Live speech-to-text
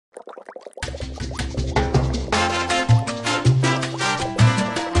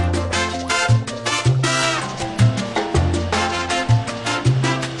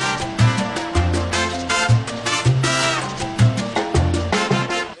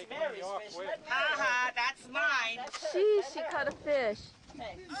Sheesh, she caught a fish.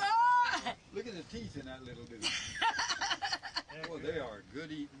 Hey. Look at the teeth in that little bitty. Oh, they are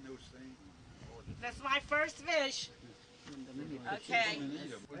good eating, those things. That's my first fish. Okay.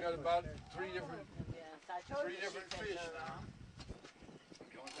 We got about three different fish now.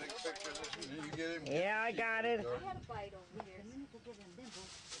 You want to take pictures of this? Did you get him? Yeah, I got it. I had a bite over here. If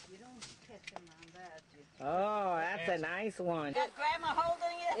you don't catch them on that, Oh, that's a nice one. Is Grandma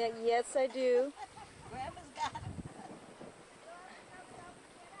holding it? Yes, I do. Grandma's got it.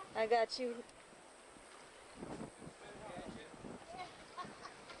 I got you.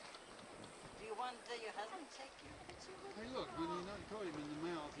 Do you want your husband to take your picture with Hey, look, when you not caught him in the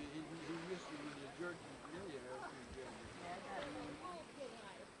mouth, he missed him when you jerked him. There you go.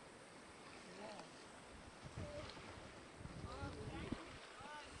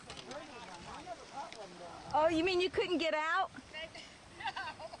 Oh, you mean you couldn't get out? They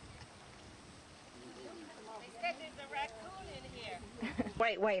said there's a raccoon in here.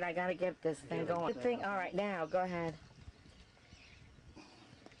 Wait, I gotta get this thing going. All right, now, go ahead.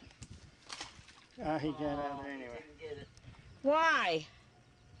 He got out there anyway. Why?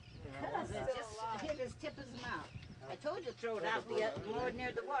 Just hit his tip of his mouth. I told you to throw it out more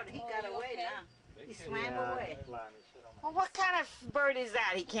near the water. He got away now. He swam away. Well, what kind of bird is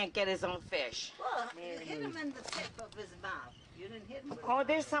that? He can't get his own fish. Well, you hit him in the tip of his mouth. You didn't hit him with Oh,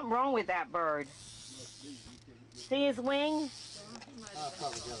 there's something wrong with that bird. See his wing? I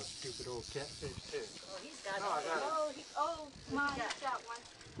probably got a stupid old catfish too. Oh, he's got it. Mom, you got one.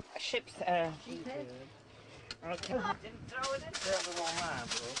 A ship's, Okay. Didn't throw it in? That's the wrong line,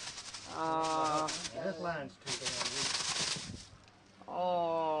 bro. This line's too damn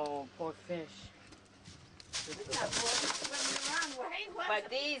Oh, poor fish. We got boys swimming around where he was. But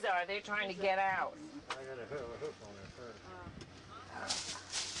these are, they're trying to get out. I got a hook on it first.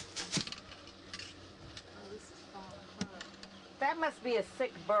 That must be a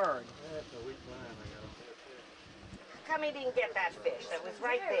sick bird. That's a weak line I got on there too. How come he didn't get that fish? That was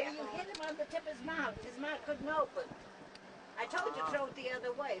right there. You hit him on the tip of his mouth. His mouth couldn't open. I told you to throw it the other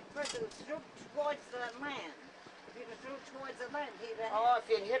way. First it was through towards the land. If you'd have threw towards the land, he'd have... Oh, if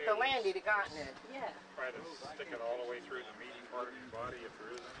you'd hit the land, he'd have gotten it. Yeah. Try to stick it all the way through the meaty part of your body if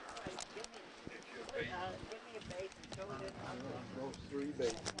there is any. Give me a bait and throw it in. Those three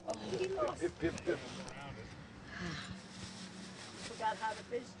baits. He lost. Pip, pip, pip. Forgot how to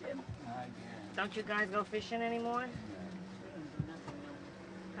fish, Jim. Don't you guys go fishing anymore?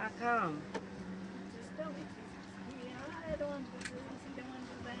 How come? Just don't. I don't want to do this. He don't want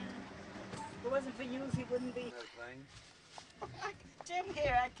to do that. If it wasn't for you, he wouldn't be. Jim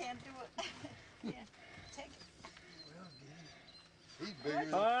here, I can't do it. Yeah, take it. He's bigger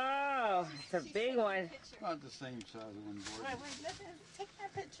than... Oh, it's a big one. Not the same size of one, boy. Wait, let him take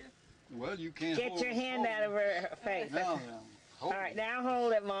that picture. Well, you can't Get hold your hand out of her face. Now, All right, now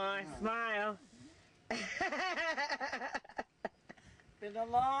hold it, Ma. Smile. Been a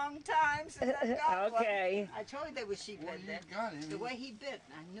long time since I got one. Okay. I told you they were sheephead Well, then. you got him. The way he bit,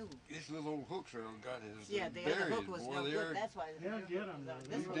 I knew. His little old hooks are got his Yeah, the other berries, hook was boy. no They good. are- That's why. They'll get them though.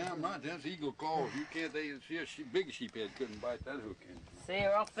 This You one. damn right, that's eagle claws. You can't, see a big sheephead couldn't bite that hook in. See,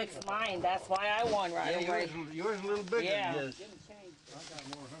 I'll fix mine. That's why I won right away. Yours a little bigger Yeah. than his. I got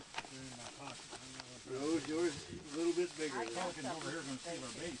more hooks in my pocket. Yours a little bit bigger. Talking over here, gonna see our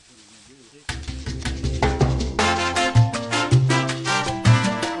base. What are we gonna do?